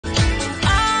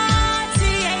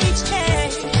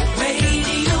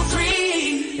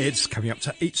It's coming up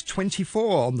to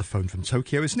 8:24 on the phone from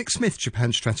Tokyo. It's Nick Smith,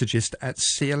 Japan strategist at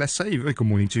CLSA. Very good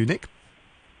morning to you, Nick.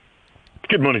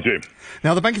 Good morning to you.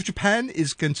 Now, the Bank of Japan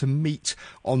is going to meet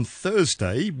on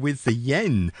Thursday with the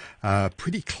yen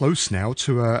pretty close now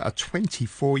to a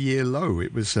 24-year low.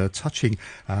 It was touching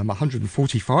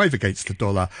 145 against the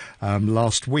dollar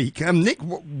last week. Nick,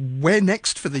 where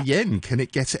next for the yen? Can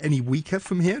it get any weaker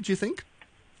from here, do you think?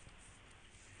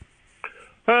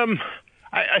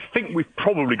 I think we've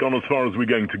probably gone as far as we're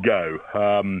going to go.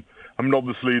 I mean,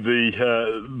 obviously,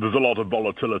 there's a lot of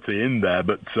volatility in there,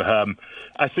 but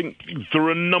I think there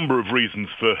are a number of reasons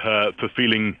for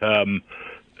feeling that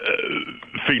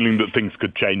things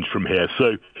could change from here.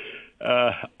 So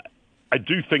I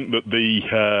do think that the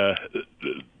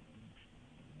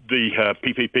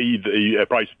PPP, the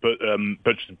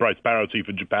purchase price parity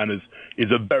for Japan is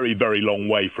a very, very long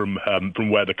way from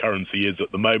where the currency is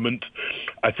at the moment.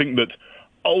 I think that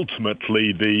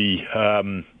ultimately the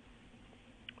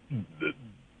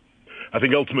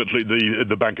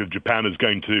Bank of Japan is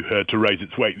going to raise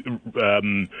its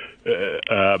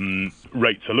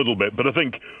rates a little bit, but I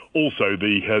think also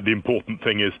the important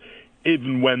thing is,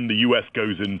 even when the US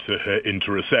goes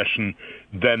into recession,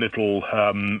 then it'll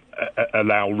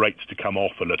allow rates to come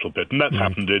off a little bit, and that's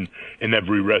happened in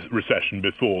every recession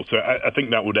before. So I think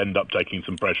that would end up taking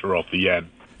some pressure off the yen.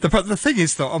 The thing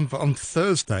is that on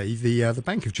Thursday, the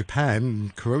Bank of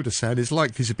Japan, Kuroda-san, is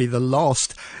likely to be the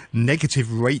last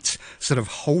negative rate sort of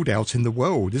holdout in the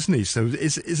world, isn't he? So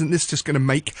isn't this just going to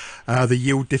make the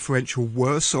yield differential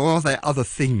worse, or are there other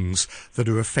things that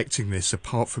are affecting this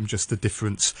apart from just the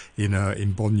difference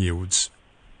in bond yields?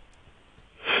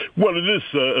 Well, it is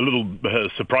a little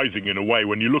surprising in a way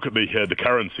when you look at the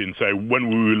currency and say, when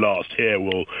we were last here,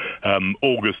 well,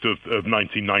 August of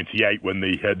 1998, when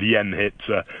the yen hit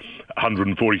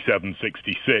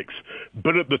 147.66.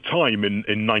 But at the time, in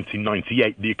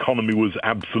 1998, the economy was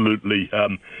absolutely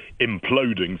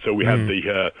imploding. So we had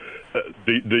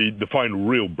the final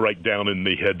real breakdown in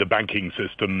the banking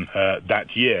system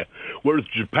that year. Whereas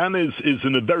Japan is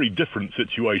in a very different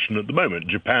situation at the moment.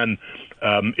 Japan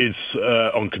is,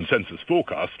 on consensus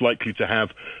forecast, likely to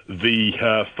have the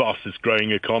fastest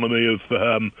growing economy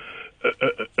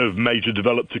of major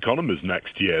developed economies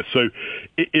next year. So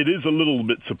it is a little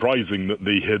bit surprising that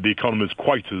the economy is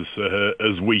quite as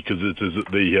weak as it is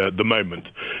at the moment.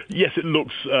 Yes, it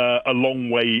looks a long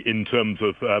way in terms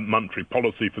of monetary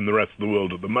policy from the rest of the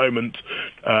world at the moment,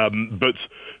 but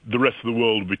the rest of the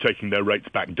world will be taking their rates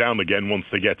back down again once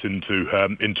they get into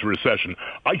recession.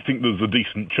 I think there's a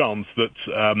decent chance that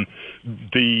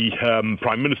the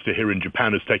Prime Minister here in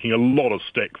Japan is taking a lot of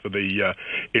stick for the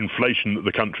inflation that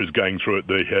the country is going through at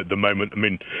the moment. I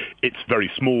mean, it's very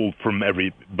small from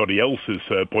everybody else's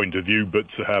point of view, but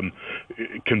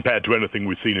compared to anything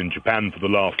we've seen in Japan for the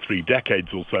last 3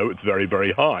 decades or so, it's very,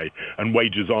 very high, and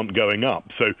wages aren't going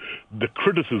up. So the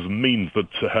criticism means that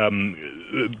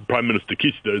Prime Minister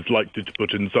Kishida is likely to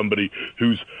put in somebody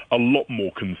who's a lot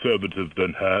more conservative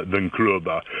than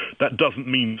Kuroda. That doesn't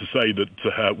mean to say that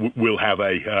we'll have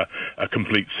a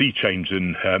complete sea change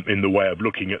in the way of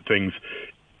looking at things.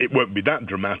 It won't be that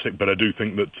dramatic, but I do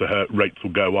think that rates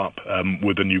will go up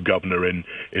with a new governor in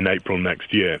April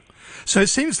next year. So it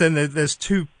seems then that there's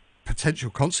two potential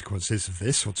consequences of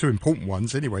this, or two important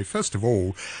ones anyway. First of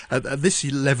all, at this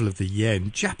level of the yen,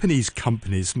 Japanese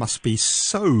companies must be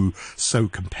so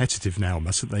competitive now,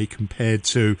 mustn't they, compared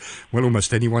to, well,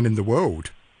 almost anyone in the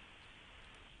world?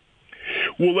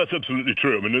 Well, that's absolutely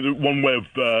true. I mean, one way of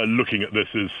looking at this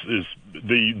is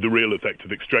the real effect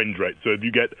of exchange rate. So if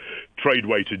you get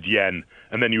trade-weighted yen,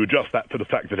 and then you adjust that for the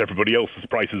fact that everybody else's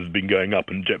prices have been going up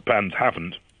and Japan's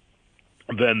haven't,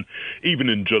 then even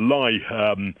in July,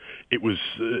 it was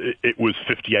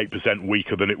 58%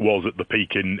 weaker than it was at the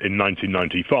peak in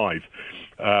 1995.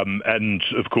 And,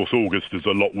 of course, August is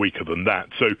a lot weaker than that.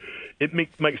 So it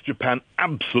makes Japan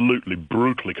absolutely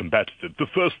brutally competitive. The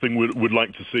first thing we'd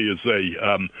like to see as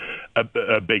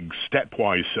a big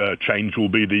stepwise change will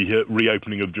be the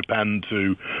reopening of Japan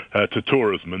to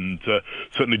tourism. And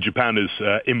certainly Japan is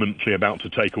imminently about to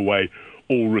take away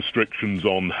all restrictions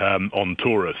on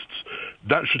tourists.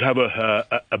 That should have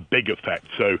a big effect.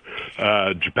 So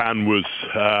Japan was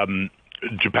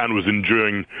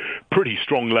enjoying pretty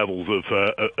strong levels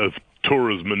of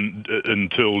tourism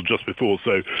until just before.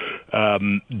 So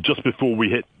just before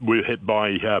we were hit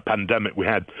by pandemic, we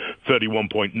had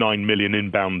 31.9 million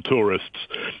inbound tourists,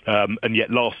 and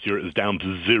yet last year it was down to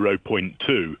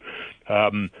 0.2.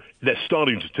 They're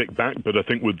starting to tick back, but I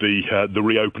think with the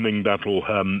reopening, that'll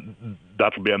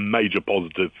be a major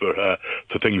positive for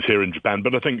things here in Japan.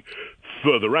 But I think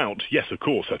further out, yes, of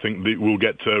course, I think we'll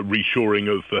get reshoring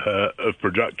of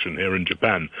production here in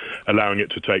Japan, allowing it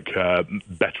to take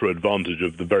better advantage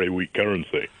of the very weak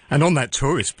currency. And on that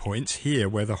tourist point here,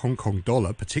 where the Hong Kong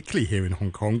dollar, particularly here in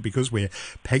Hong Kong, because we're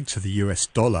pegged to the US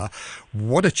dollar,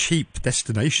 what a cheap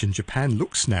destination Japan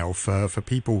looks now for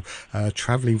people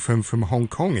travelling from Hong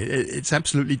Kong. It's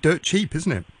absolutely dirt cheap,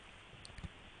 isn't it?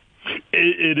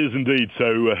 It is indeed.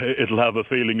 So it'll have a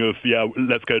feeling of,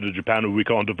 let's go to Japan, or we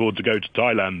can't afford to go to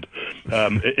Thailand.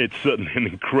 It's certainly an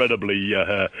incredibly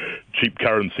cheap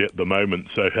currency at the moment.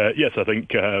 So yes, I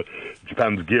think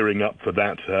Japan's gearing up for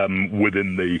that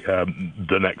within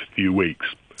the next few weeks.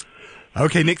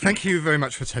 Okay, Nick, thank you very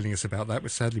much for telling us about that.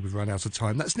 Sadly, we've run out of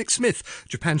time. That's Nick Smith,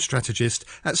 Japan strategist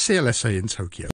at CLSA in Tokyo.